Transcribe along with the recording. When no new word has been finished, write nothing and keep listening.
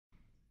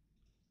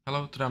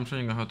Hello, today I'm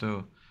showing you how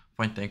to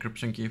find the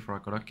encryption key for a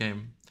godot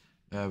game,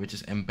 which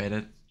is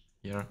embedded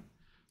here.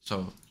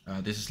 So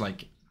this is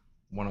like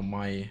one of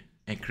my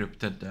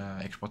encrypted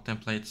export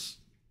templates.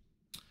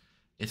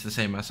 It's the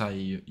same as I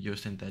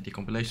used in the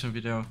decompilation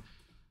video,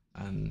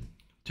 and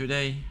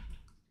today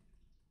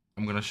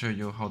I'm gonna show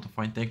you how to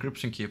find the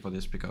encryption key for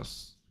this,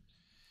 because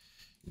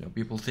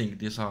people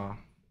think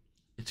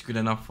it's good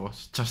enough for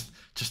just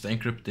to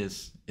encrypt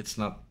this. It's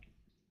not.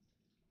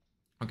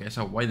 Okay,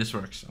 so why this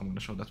works, I'm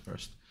gonna show that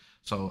first.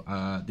 So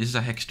this is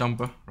a hex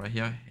dumper right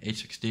here,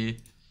 HXD.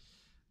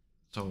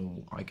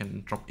 So I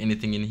can drop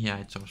anything in here.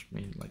 It shows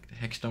me like the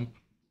hex dump.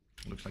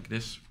 It looks like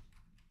this.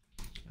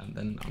 And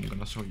then I'm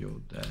gonna show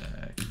you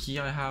the key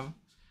I have,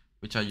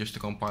 which I used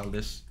to compile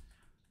this.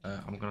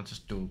 I'm gonna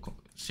just do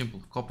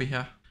simple copy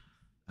here,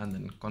 and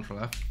then Control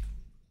F,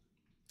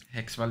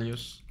 hex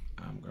values.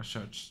 I'm gonna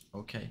search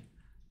OK,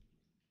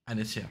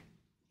 and it's here.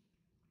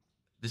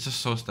 This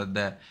just shows that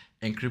the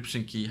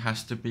encryption key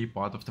has to be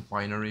part of the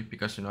binary,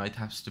 because it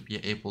has to be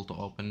able to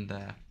open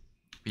the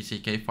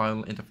PCK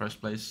file in the first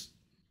place.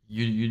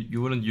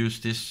 You wouldn't use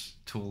this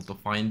tool to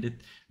find it.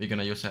 We're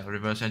gonna use a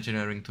reverse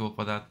engineering tool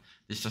for that.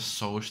 This just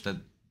shows that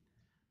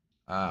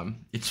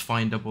it's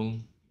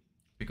findable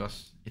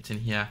because it's in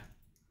here,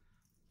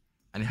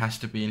 and it has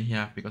to be in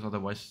here, because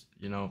otherwise,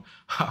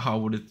 how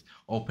would it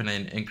open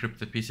an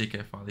encrypted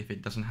PCK file if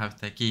it doesn't have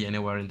the key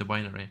anywhere in the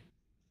binary?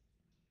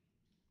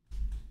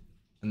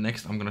 And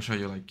next, I'm gonna show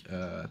you like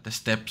the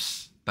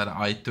steps that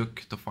I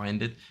took to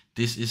find it.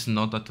 This is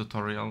not a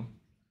tutorial.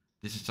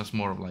 This is just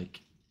more of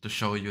like to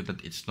show you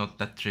that it's not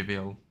that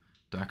trivial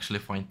to actually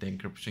find the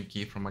encryption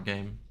key from a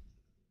game.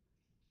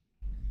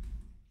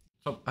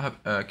 So I have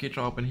a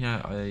keydraw open here.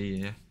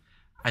 I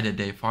added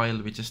a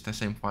file, which is the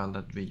same file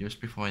that we used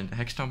before in the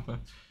hex dumper.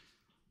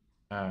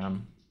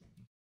 And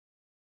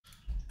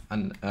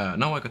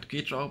now I got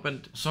keydraw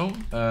opened. So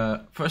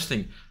first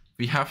thing,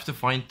 we have to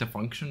find the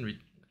function.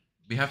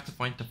 We have to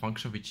find the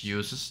function which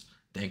uses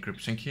the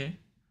encryption key.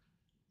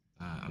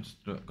 I'm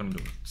just gonna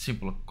do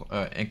simple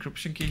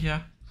encryption key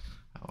here.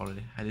 I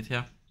already had it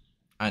here,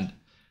 and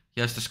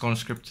here's the scorn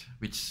script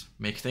which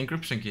makes the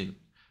encryption key.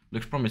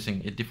 Looks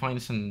promising. It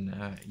defines an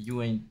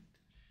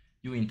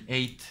uint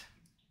 8,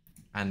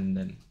 and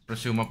then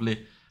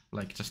presumably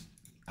like just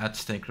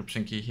adds the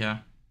encryption key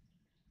here.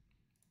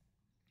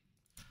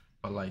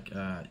 But like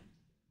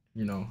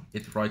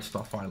it writes to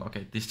a file.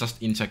 Okay, this just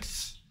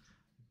injects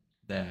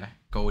the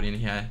code in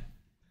here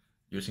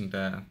using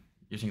the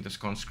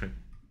scorn script.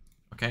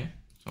 Okay,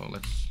 so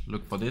let's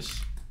look for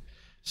this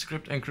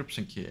script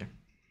encryption key.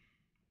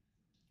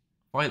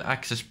 File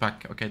access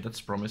pack. Okay,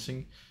 that's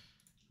promising.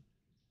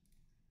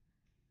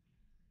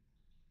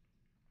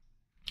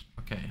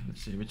 Okay,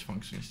 let's see which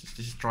function is this.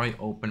 This is try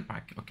open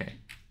pack. Okay,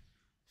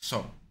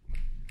 so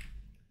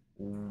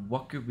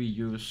what could we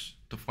use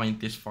to find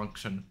this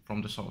function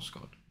from the source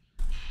code?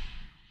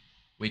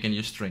 We can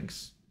use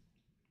strings,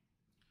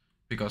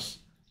 because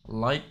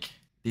like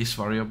this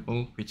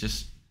variable, which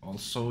is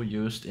also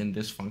used in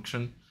this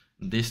function,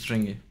 this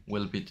string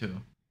will be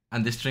too.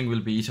 And this string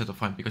will be easier to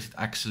find because it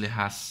actually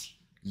has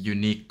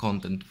unique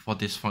content for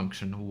this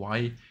function.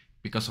 Why?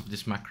 Because of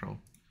this macro.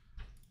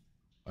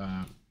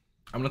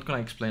 I'm not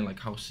gonna explain like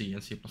how C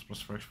and C++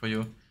 works for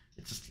you.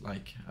 It's just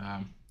like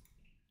I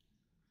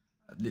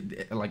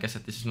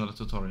said, this is not a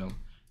tutorial.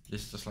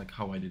 This is just like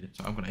how I did it.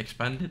 So I'm gonna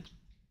expand it,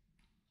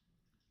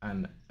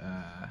 and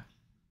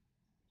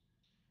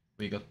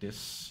we got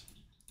this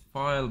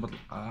file, but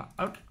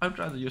I'd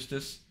rather use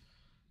this.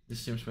 This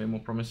seems way more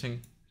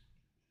promising.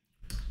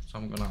 So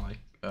I'm gonna like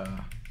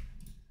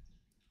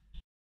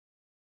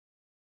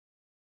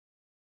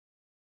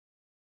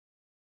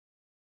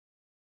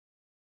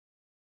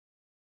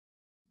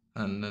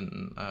and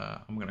then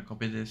I'm gonna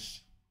copy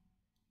this,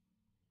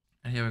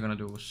 and here we're gonna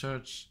do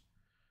search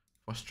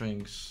for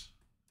strings,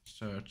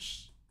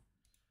 search.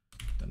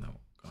 Then I'm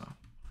gonna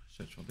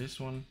search for this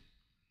one,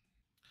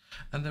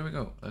 and there we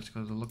go. Let's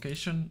go to the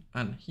location,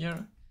 and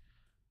here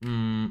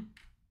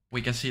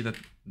we can see that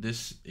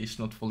this is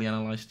not fully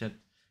analyzed yet.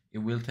 It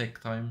will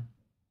take time,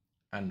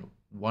 and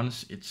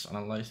once it's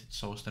analyzed, it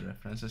shows the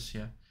references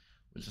here.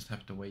 We'll just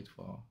have to wait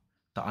for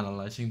the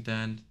analyzing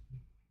then.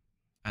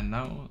 And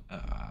now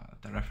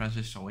the reference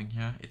is showing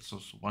here. It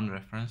shows one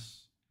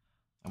reference.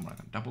 I'm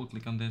gonna double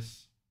click on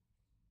this,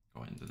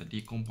 go into the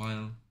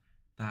decompile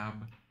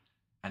tab,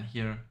 and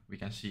here we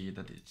can see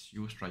that it's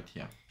used right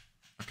here.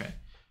 Okay,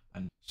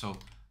 and so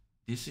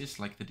this is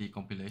like the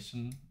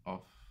decompilation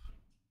of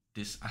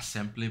this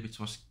assembly which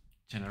was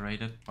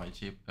generated by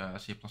C++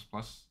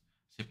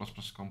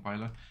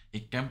 compiler.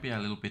 It can be a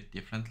little bit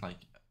different,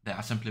 like the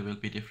assembly will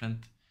be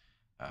different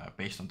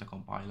based on the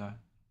compiler,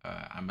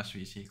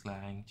 MSVC,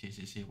 Clang,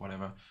 GCC,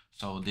 whatever.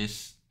 So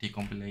this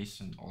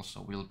decompilation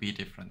also will be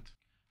different.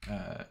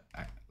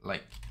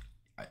 Like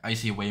I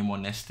see way more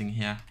nesting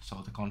here,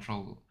 so the code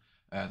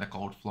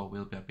flow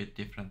will be a bit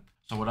different.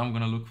 So what I'm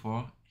gonna look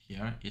for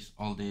here is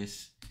all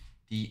these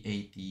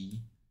DAT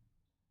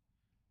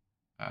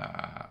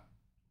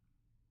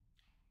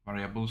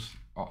variables.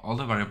 All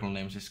the variable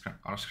names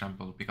are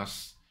scrambled,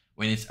 because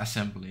when it's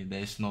assembly,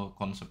 there is no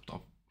concept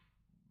of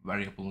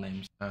variable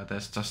names.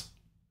 There's just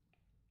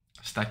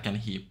stack and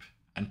heap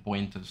and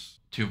pointers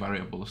to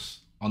variables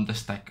on the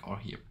stack or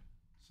heap.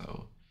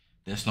 So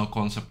there's no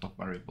concept of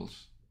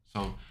variables.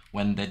 So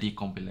when the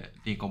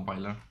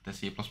decompiler, the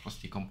C++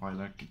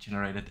 decompiler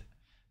generated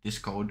this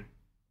code,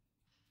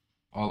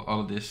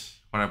 all these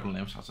variable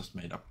names are just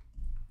made up.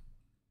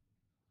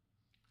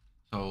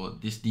 So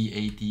this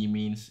DAT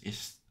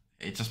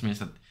it just means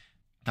that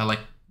they're like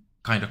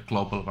kind of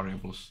global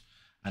variables,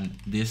 and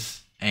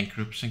this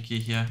encryption key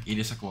here, it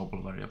is a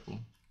global variable.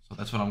 So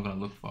that's what I'm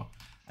gonna look for,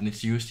 and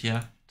it's used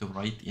here to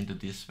write into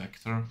this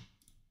vector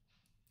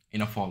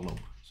in a for loop.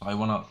 So I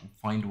wanna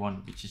find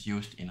one which is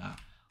used in a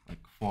like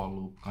for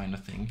loop kind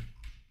of thing.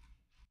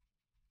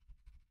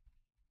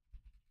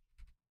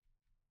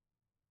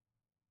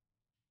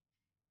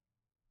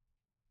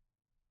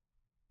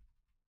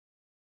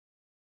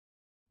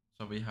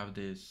 So we have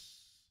this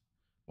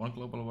one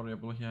global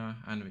variable here,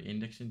 and we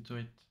index into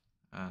it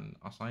and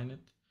assign it.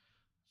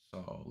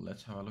 So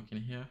let's have a look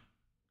in here.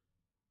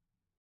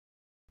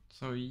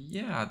 So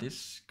yeah,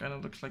 this kind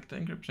of looks like the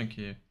encryption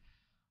key.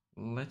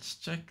 Let's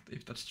check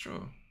if that's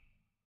true.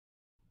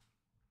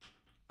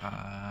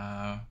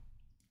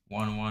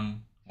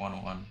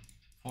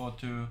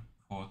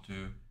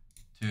 11114242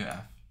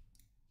 2F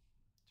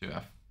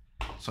 2F.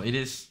 So it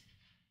is.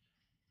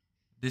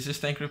 This is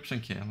the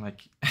encryption key.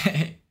 Like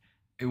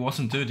it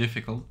wasn't too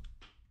difficult.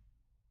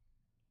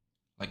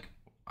 Like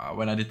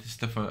when I did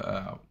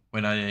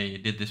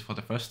this for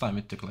the first time,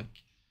 it took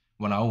like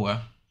 1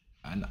 hour,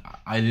 and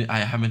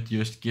I haven't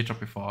used GitHub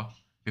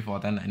before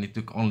then, and it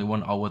took only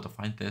 1 hour to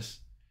find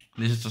this.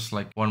 This is just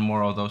like one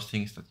more of those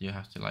things that you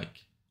have to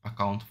like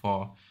account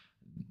for.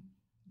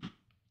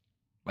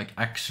 Like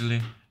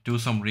actually do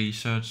some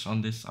research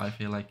on this. I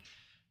feel like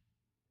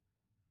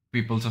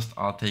people just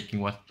are taking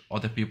what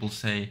other people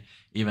say,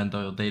 even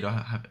though they don't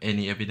have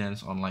any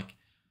evidence on like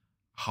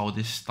how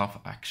this stuff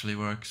actually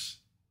works.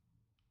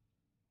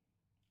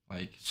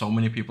 Like so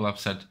many people have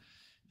said,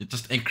 you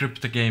just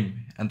encrypt the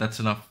game and that's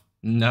enough.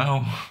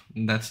 No,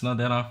 that's not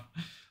enough.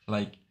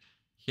 Like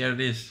here it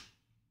is.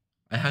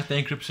 I have the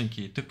encryption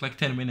key. It took like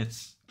 10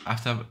 minutes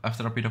after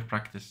a bit of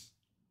practice.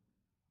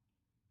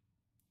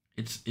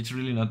 It's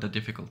really not that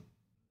difficult.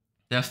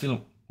 There are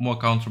still more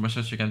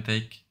countermeasures you can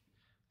take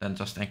than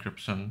just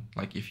encryption.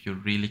 Like if you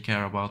really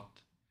care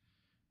about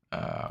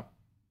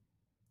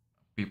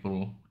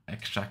people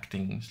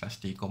extracting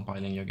 /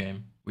 decompiling your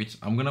game, which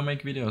I'm gonna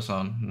make videos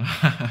on.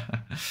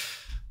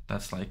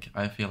 That's like,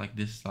 I feel like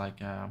this is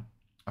like a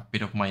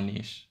bit of my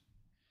niche.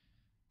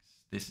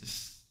 This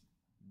is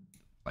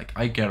like,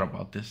 I care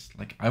about this.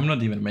 Like I'm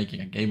not even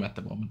making a game at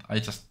the moment. I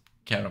just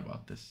care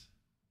about this.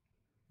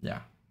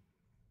 Yeah.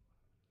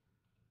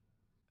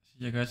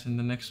 See you guys in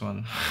the next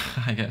one,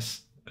 I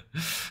guess.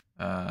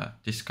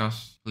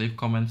 Discuss, leave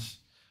comments,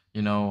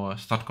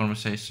 start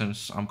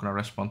conversations. I'm gonna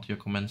respond to your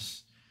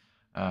comments.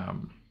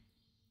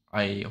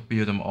 I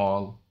view them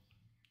all.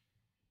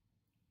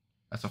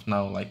 As of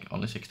now, like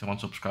only 61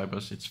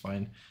 subscribers, it's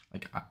fine.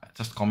 Like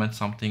just comment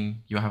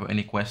something. You have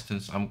any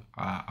questions,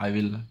 I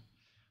will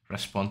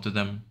respond to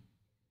them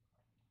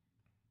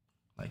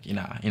like in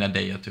a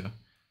day or two.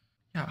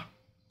 Yeah,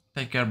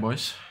 take care,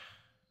 boys.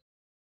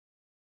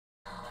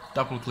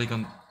 Double click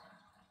on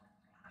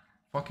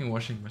fucking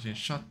washing machine.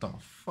 Shut the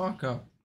fuck up.